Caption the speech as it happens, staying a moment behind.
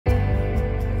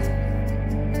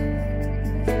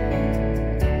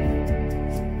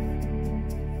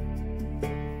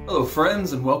Hello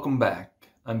friends, and welcome back.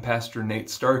 I'm Pastor Nate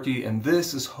Starkey, and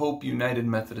this is Hope United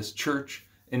Methodist Church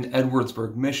in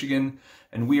Edwardsburg, Michigan,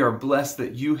 and we are blessed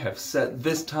that you have set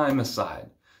this time aside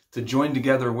to join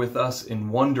together with us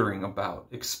in wondering about,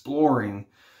 exploring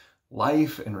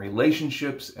life and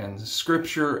relationships and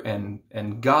Scripture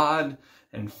and God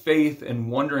and faith, and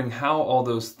wondering how all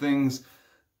those things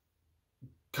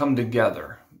come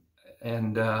together,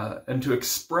 and to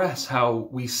express how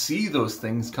we see those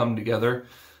things come together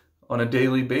on a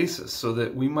daily basis, so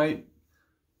that we might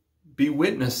be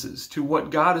witnesses to what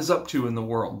God is up to in the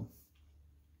world.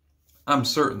 I'm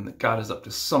certain that God is up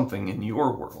to something in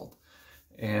your world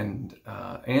and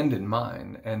in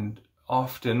mine, and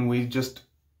often we just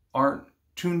aren't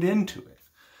tuned into it.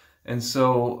 And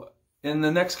so in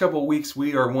the next couple of weeks,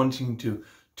 we are wanting to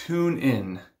tune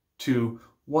in to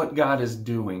what God is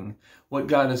doing, what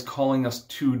God is calling us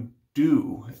to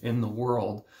do in the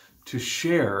world, to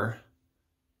share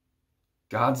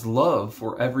God's love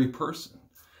for every person.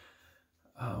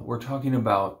 We're talking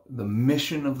about the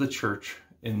mission of the church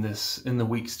in the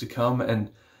weeks to come,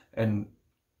 and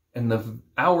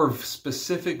our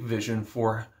specific vision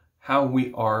for how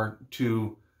we are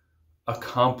to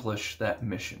accomplish that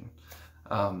mission.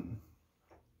 And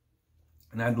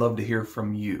I'd love to hear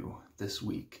from you this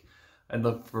week. I'd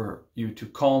love for you to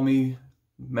call me,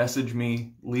 message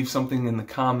me, leave something in the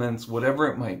comments, whatever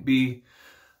it might be.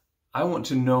 I want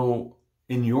to know,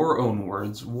 in your own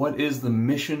words, what is the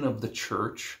mission of the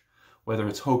church, whether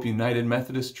it's Hope United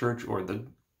Methodist Church or the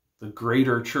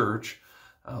greater church.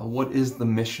 What is the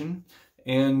mission,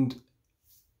 and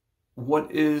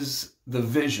what is the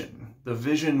vision? The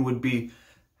vision would be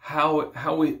how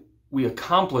we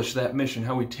accomplish that mission,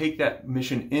 how we take that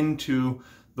mission into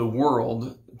the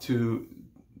world to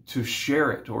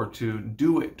share it, or to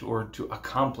do it, or to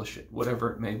accomplish it,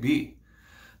 whatever it may be.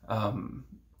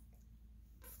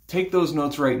 Take those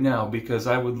notes right now, because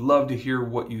I would love to hear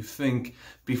what you think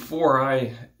before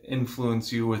I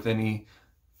influence you with any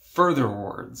further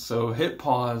words. So hit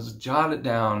pause, jot it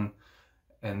down,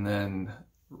 and then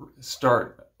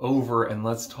start over, and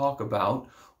let's talk about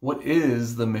what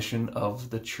is the mission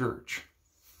of the church.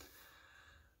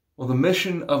 Well, the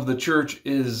mission of the church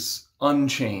is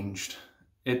unchanged.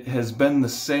 It has been the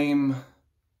same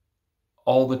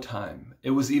all the time.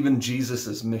 It was even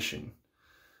Jesus's mission.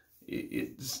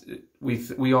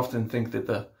 We often think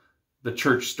that the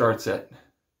church starts at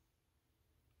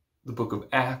the book of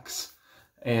Acts,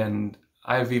 and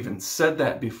I've even said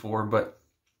that before, but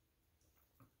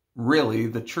really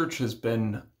the church has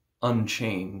been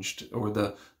unchanged, or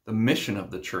the mission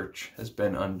of the church has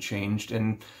been unchanged.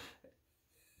 And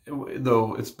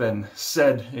though it's been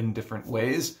said in different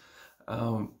ways,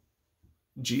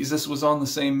 Jesus was on the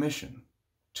same mission,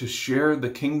 to share the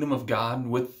kingdom of God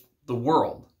with the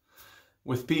world,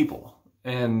 with people,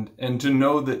 and to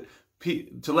know that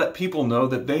to let people know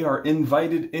that they are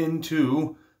invited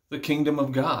into the kingdom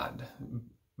of God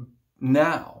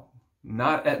now,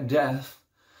 not at death,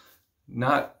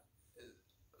 not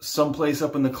someplace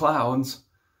up in the clouds.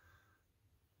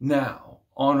 Now,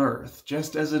 on earth,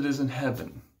 just as it is in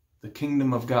heaven, the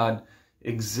kingdom of God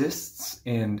exists,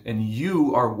 and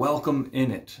you are welcome in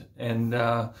it. And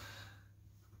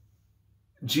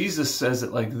Jesus says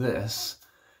it like this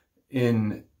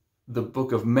in the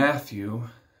book of Matthew.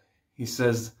 He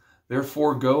says,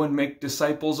 "Therefore go and make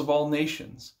disciples of all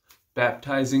nations,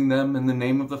 baptizing them in the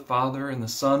name of the Father and the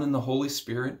Son and the Holy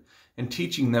Spirit, and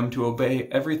teaching them to obey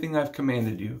everything I've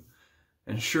commanded you.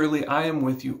 And surely I am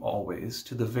with you always,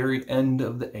 to the very end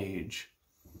of the age."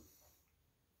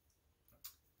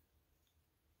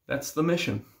 That's the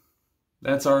mission.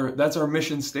 That's our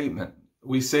mission statement.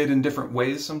 We say it in different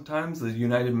ways sometimes. The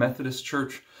United Methodist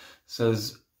Church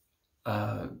says,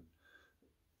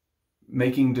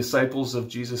 making disciples of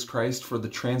Jesus Christ for the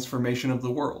transformation of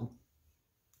the world.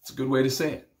 It's a good way to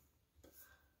say it.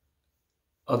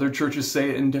 Other churches say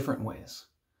it in different ways.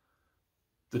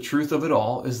 The truth of it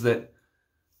all is that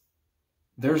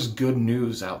there's good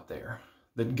news out there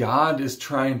that God is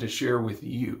trying to share with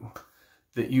you,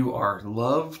 that you are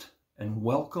loved and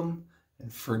welcome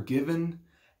and forgiven,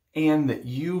 and that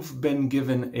you've been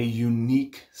given a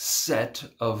unique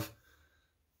set of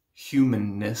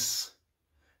humanness,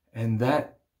 and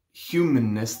that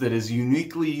humanness that is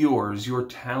uniquely yours, your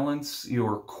talents,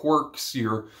 your quirks,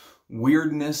 your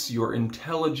weirdness, your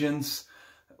intelligence,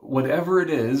 whatever it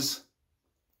is,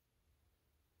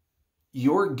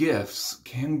 your gifts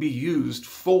can be used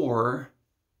for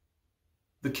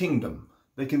the kingdom.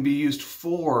 They can be used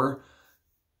for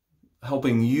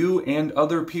helping you and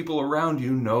other people around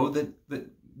you know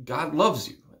that God loves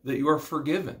you, that you are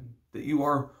forgiven, that you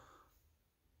are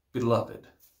beloved.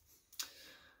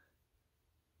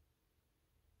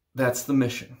 That's the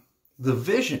mission. The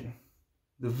vision,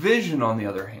 on the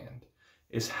other hand,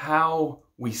 is how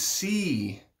we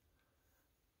see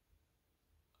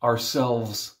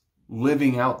ourselves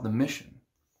living out the mission.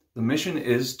 The mission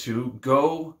is to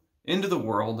go into the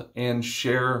world and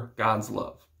share God's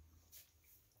love.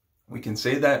 We can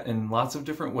say that in lots of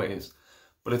different ways,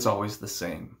 but it's always the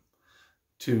same.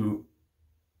 To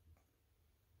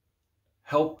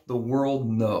help the world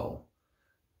know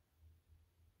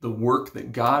the work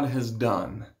that God has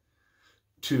done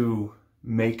to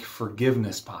make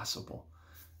forgiveness possible.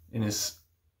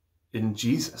 In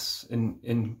Jesus,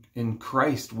 in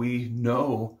Christ, we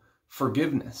know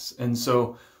forgiveness. And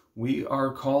so we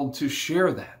are called to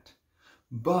share that.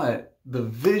 But the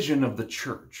vision of the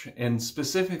church, and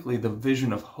specifically the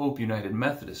vision of Hope United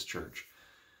Methodist Church,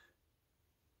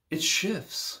 it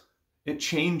shifts, it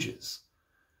changes.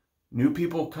 New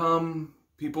people come,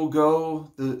 people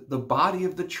go, the body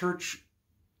of the church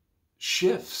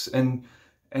shifts and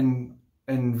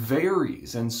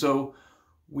varies. And so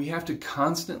we have to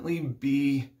constantly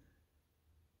be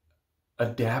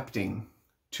adapting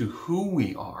to who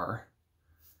we are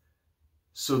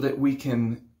so that we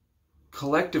can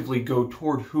collectively go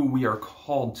toward who we are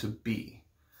called to be.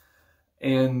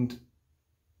 And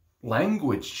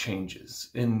language changes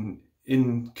in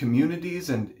communities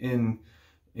and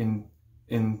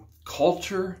in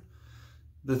culture.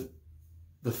 The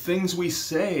things we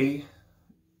say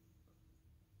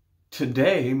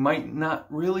today might not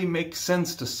really make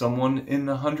sense to someone in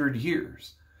 100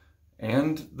 years.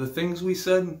 And the things we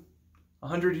said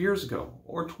 100 years ago,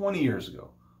 or 20 years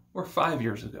ago, or 5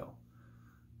 years ago,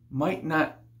 might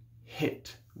not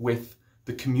hit with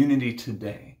the community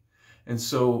today. And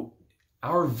so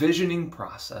our visioning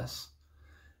process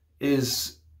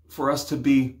is for us to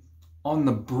be on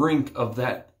the brink of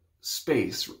that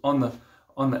space, on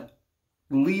the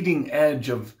leading edge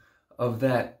of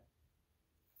that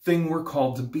thing we're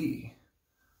called to be.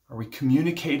 Are we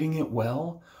communicating it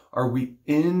well? Are we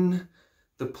in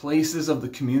the places of the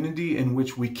community in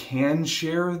which we can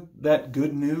share that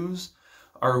good news?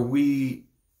 Are we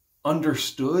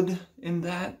understood in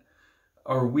that?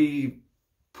 Are we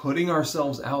putting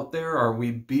ourselves out there? Are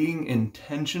we being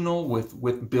intentional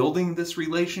with building this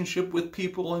relationship with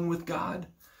people and with God?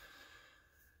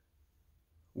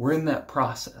 We're in that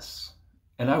process.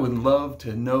 And I would love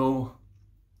to know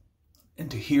and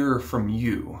to hear from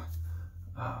you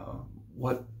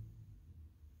what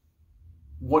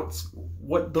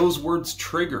those words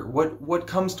trigger, what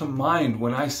comes to mind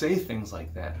when I say things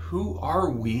like that. Who are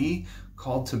we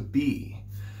called to be?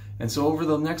 And so over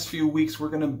the next few weeks, we're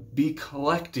going to be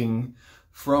collecting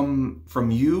from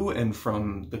you and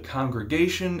from the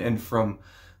congregation and from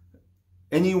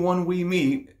anyone we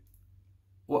meet.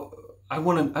 Well, I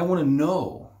want to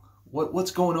know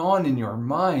what's going on in your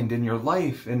mind, in your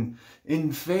life, and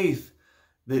in faith,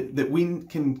 that we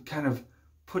can kind of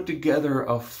put together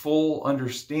a full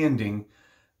understanding.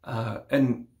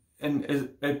 And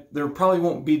there probably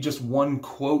won't be just one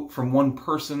quote from one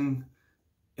person.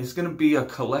 It's going to be a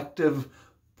collective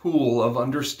pool of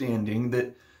understanding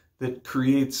that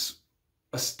creates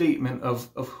a statement of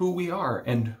who we are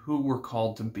and who we're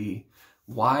called to be,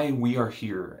 why we are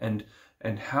here,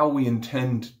 and how we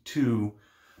intend to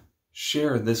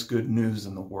share this good news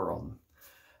in the world.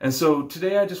 And so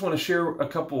today I just want to share a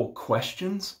couple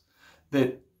questions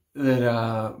that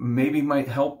maybe might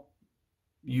help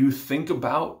you think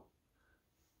about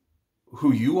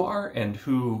who you are and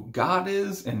who God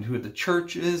is and who the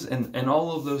church is and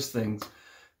all of those things.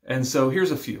 And so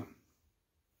here's a few.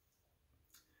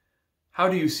 How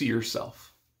do you see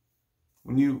yourself?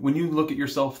 When you look at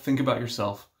yourself, think about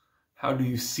yourself, how do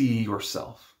you see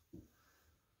yourself?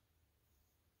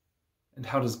 And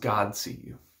how does God see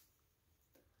you?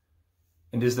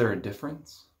 And is there a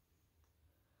difference?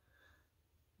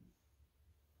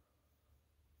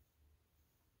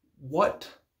 What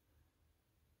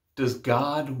does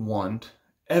God want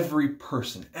every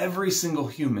person, every single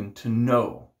human to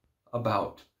know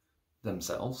about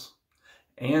themselves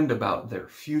and about their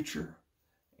future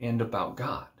and about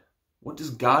God? What does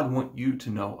God want you to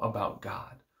know about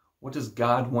God? What does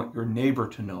God want your neighbor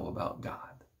to know about God?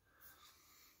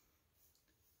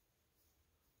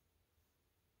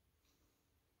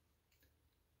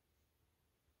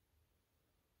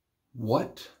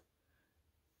 What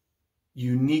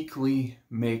uniquely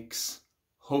makes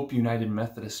Hope United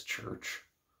Methodist Church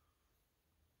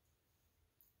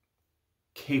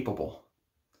capable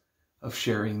of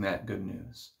sharing that good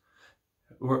news?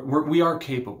 We are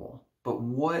capable, but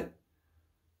what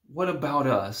about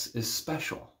us is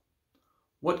special?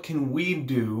 What can we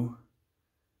do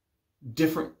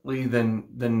differently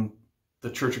than the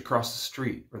church across the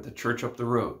street or the church up the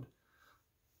road.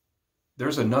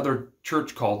 There's another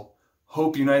church called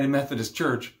Hope United Methodist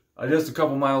Church just a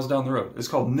couple miles down the road. It's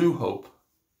called New Hope.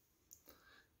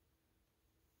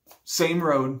 Same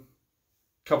road,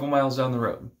 couple miles down the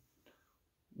road.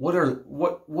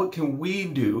 What can we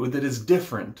do that is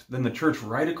different than the church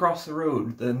right across the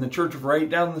road, than the church right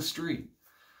down the street?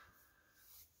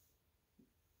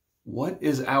 What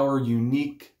is our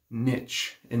unique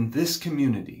niche in this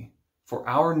community for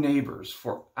our neighbors,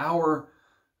 for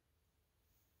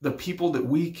the people that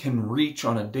we can reach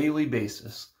on a daily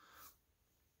basis?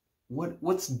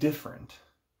 What's different?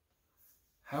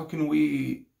 How can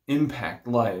we impact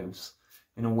lives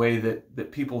in a way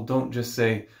that people don't just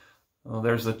say, oh,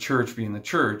 there's the church being the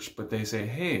church, but they say,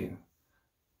 hey,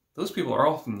 those people are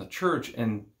all from the church,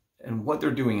 and what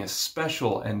they're doing is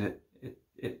special, and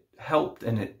it helped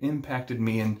and it impacted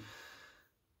me. And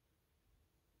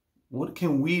what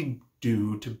can we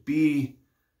do to be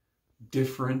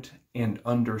different and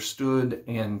understood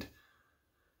and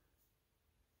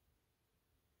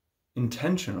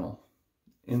intentional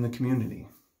in the community?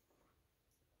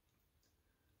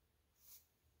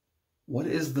 What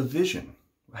is the vision?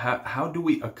 How do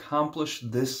we accomplish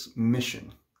this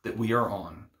mission that we are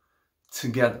on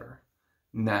together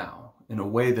now in a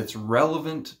way that's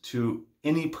relevant to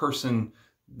any person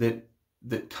that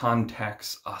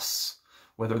contacts us,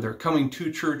 whether they're coming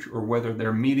to church or whether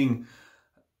they're meeting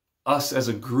us as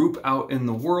a group out in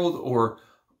the world,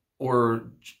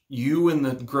 or you in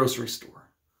the grocery store?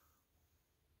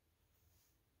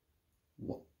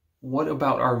 What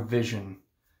about our vision?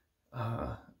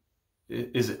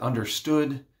 Is it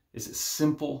understood? Is it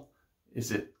simple?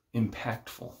 Is it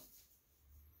impactful?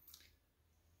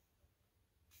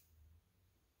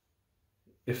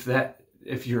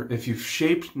 If you've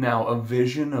shaped now a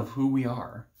vision of who we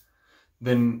are,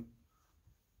 then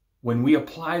when we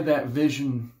apply that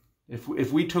vision,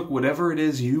 if we took whatever it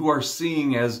is you are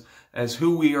seeing as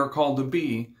who we are called to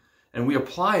be, and we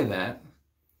apply that,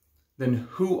 then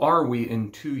who are we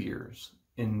in 2 years,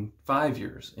 in 5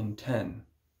 years, in 10,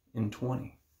 in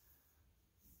 20?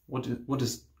 What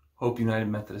does Hope United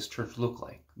Methodist Church look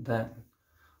like then?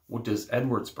 What does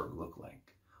Edwardsburg look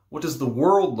like? What does the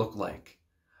world look like?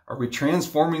 Are we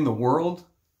transforming the world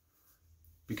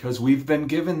because we've been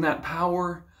given that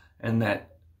power and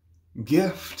that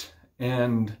gift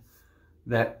and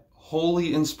that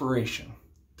holy inspiration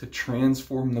to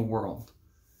transform the world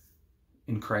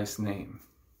in Christ's name?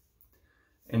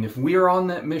 And if we are on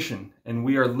that mission and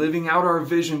we are living out our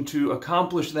vision to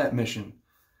accomplish that mission,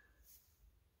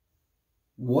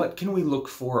 what can we look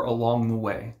for along the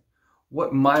way?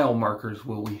 What mile markers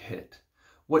will we hit?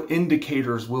 What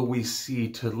indicators will we see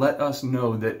to let us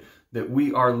know that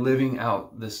we are living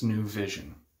out this new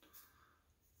vision?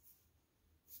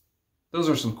 Those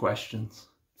are some questions.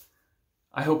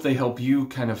 I hope they help you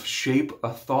kind of shape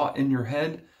a thought in your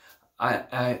head.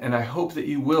 And I hope that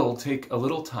you will take a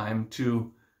little time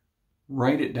to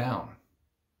write it down,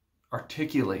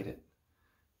 articulate it,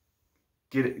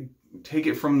 take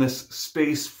it from this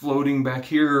space floating back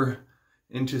here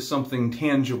into something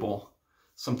tangible,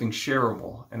 something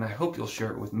shareable. And I hope you'll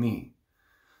share it with me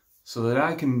so that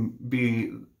I can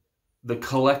be the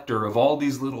collector of all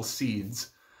these little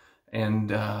seeds and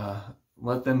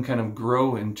let them kind of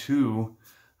grow into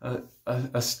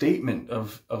a statement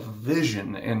of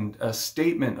vision and a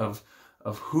statement of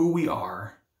who we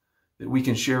are, that we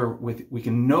can share with, we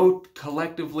can know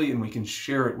collectively, and we can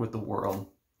share it with the world.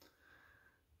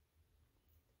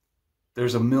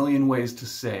 There's a million ways to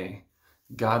say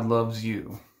God loves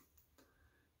you,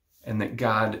 and that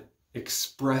God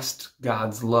expressed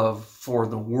God's love for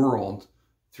the world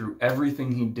through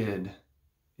everything he did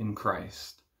in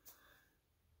Christ,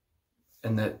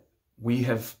 and that we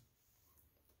have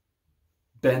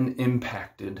been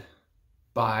impacted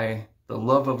by the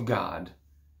love of God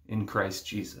in Christ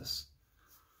Jesus.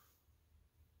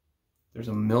 There's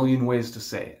a million ways to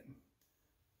say it.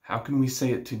 How can we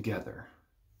say it together?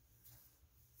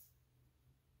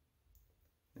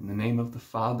 In the name of the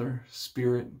Father,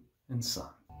 Spirit, and Son.